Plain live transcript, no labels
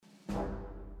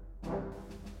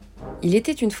Il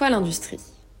était une fois l'industrie.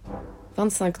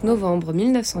 25 novembre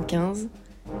 1915,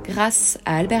 grâce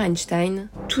à Albert Einstein,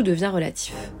 tout devient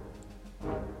relatif.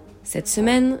 Cette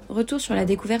semaine, retour sur la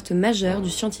découverte majeure du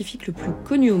scientifique le plus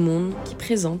connu au monde qui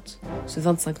présente, ce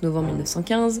 25 novembre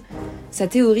 1915, sa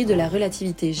théorie de la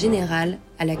relativité générale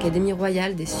à l'Académie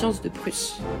royale des sciences de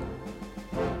Prusse.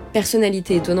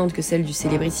 Personnalité étonnante que celle du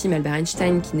célébrissime Albert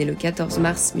Einstein qui naît le 14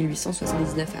 mars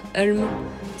 1879 à Ulm,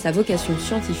 sa vocation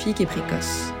scientifique est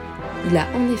précoce. Il a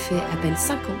en effet à peine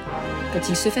 5 ans quand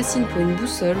il se fascine pour une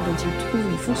boussole dont il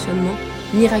trouve le fonctionnement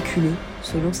miraculeux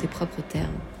selon ses propres termes.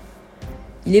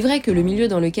 Il est vrai que le milieu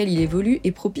dans lequel il évolue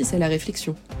est propice à la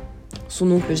réflexion.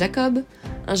 Son oncle Jacob,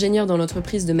 ingénieur dans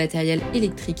l'entreprise de matériel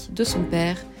électrique de son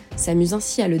père, s'amuse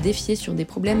ainsi à le défier sur des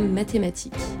problèmes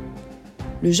mathématiques.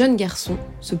 Le jeune garçon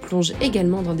se plonge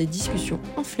également dans des discussions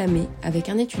enflammées avec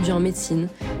un étudiant en médecine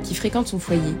qui fréquente son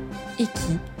foyer et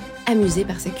qui, amusé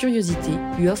par sa curiosité,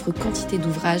 lui offre quantité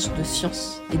d'ouvrages de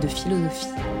sciences et de philosophie.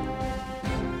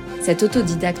 Cet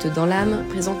autodidacte dans l'âme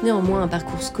présente néanmoins un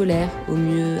parcours scolaire au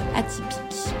mieux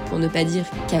atypique, pour ne pas dire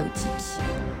chaotique.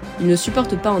 Il ne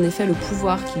supporte pas en effet le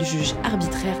pouvoir qu'il juge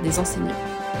arbitraire des enseignants,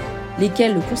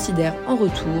 lesquels le considèrent en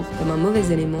retour comme un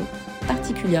mauvais élément,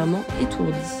 particulièrement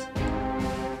étourdi.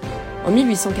 En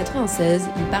 1896,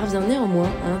 il parvient néanmoins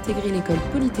à intégrer l'école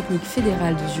polytechnique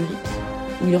fédérale de Zurich,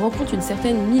 où il rencontre une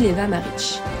certaine Mileva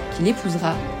Marić, qu'il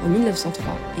épousera en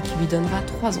 1903 et qui lui donnera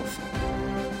 3 enfants.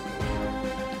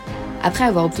 Après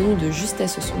avoir obtenu de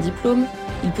justesse son diplôme,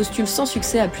 il postule sans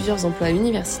succès à plusieurs emplois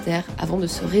universitaires avant de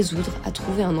se résoudre à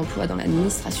trouver un emploi dans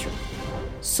l'administration,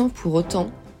 sans pour autant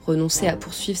renoncer à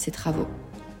poursuivre ses travaux.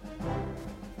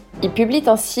 Il publie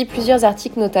ainsi plusieurs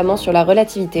articles notamment sur la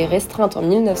relativité restreinte en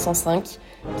 1905,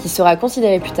 qui sera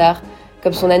considéré plus tard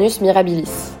comme son annus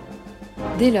mirabilis.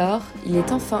 Dès lors, il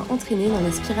est enfin entraîné dans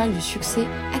la spirale du succès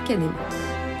académique.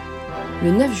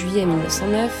 Le 9 juillet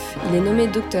 1909, il est nommé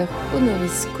docteur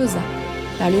honoris causa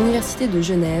par l'Université de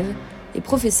Genève et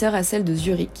professeur à celle de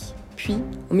Zurich, puis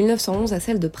en 1911 à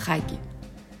celle de Prague.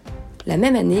 La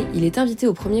même année, il est invité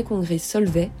au premier congrès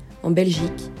Solvay en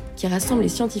Belgique, qui rassemble les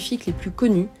scientifiques les plus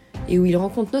connus et où il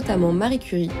rencontre notamment Marie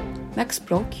Curie, Max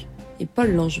Planck et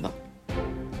Paul Langevin.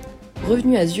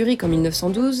 Revenu à Zurich en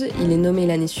 1912, il est nommé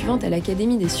l'année suivante à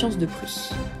l'Académie des sciences de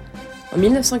Prusse. En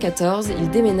 1914, il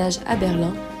déménage à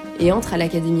Berlin et entre à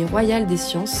l'Académie royale des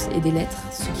sciences et des lettres,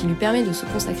 ce qui lui permet de se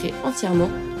consacrer entièrement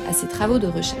à ses travaux de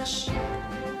recherche.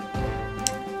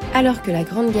 Alors que la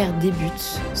Grande Guerre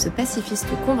débute, ce pacifiste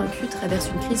convaincu traverse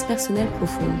une crise personnelle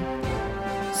profonde.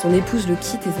 Son épouse le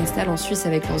quitte et s'installe en Suisse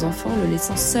avec leurs enfants, le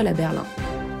laissant seul à Berlin.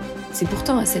 C'est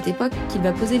pourtant à cette époque qu'il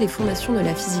va poser les fondations de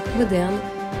la physique moderne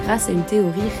grâce à une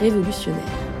théorie révolutionnaire.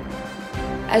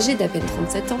 Âgé d'à peine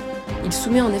 37 ans, il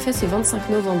soumet en effet ce 25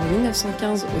 novembre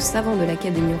 1915 aux savants de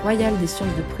l'Académie royale des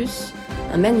sciences de Prusse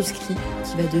un manuscrit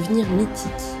qui va devenir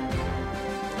mythique.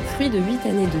 Fruit de 8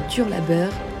 années de dur labeur,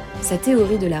 sa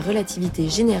théorie de la relativité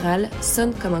générale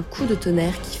sonne comme un coup de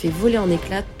tonnerre qui fait voler en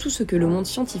éclats tout ce que le monde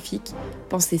scientifique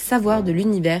pensait savoir de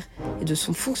l'univers et de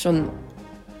son fonctionnement.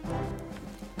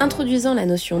 Introduisant la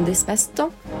notion d'espace-temps,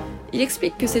 il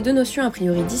explique que ces deux notions a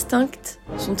priori distinctes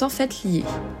sont en fait liées.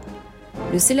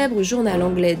 Le célèbre journal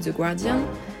anglais The Guardian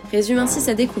résume ainsi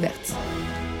sa découverte.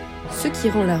 Ce qui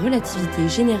rend la relativité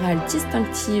générale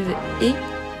distinctive est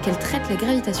qu'elle traite la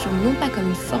gravitation non pas comme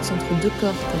une force entre deux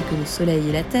corps tels que le Soleil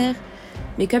et la Terre,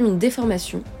 mais comme une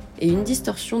déformation et une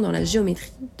distorsion dans la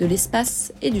géométrie de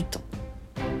l'espace et du temps.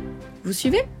 Vous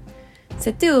suivez ?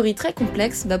 Cette théorie très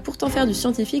complexe va pourtant faire du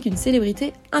scientifique une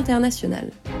célébrité internationale.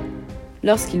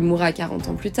 Lorsqu'il mourra 40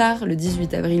 ans plus tard, le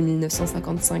 18 avril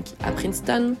 1955 à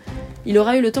Princeton, il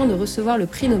aura eu le temps de recevoir le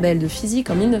prix Nobel de physique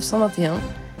en 1921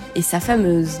 et sa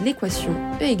fameuse l'équation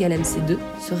E égale mc2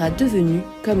 sera devenue,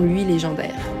 comme lui,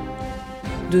 légendaire.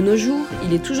 De nos jours,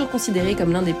 il est toujours considéré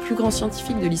comme l'un des plus grands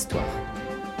scientifiques de l'histoire.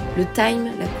 Le Time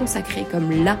l'a consacré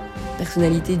comme LA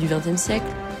personnalité du XXe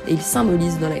siècle et il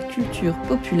symbolise dans la culture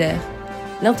populaire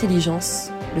l'intelligence,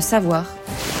 le savoir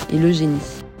et le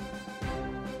génie.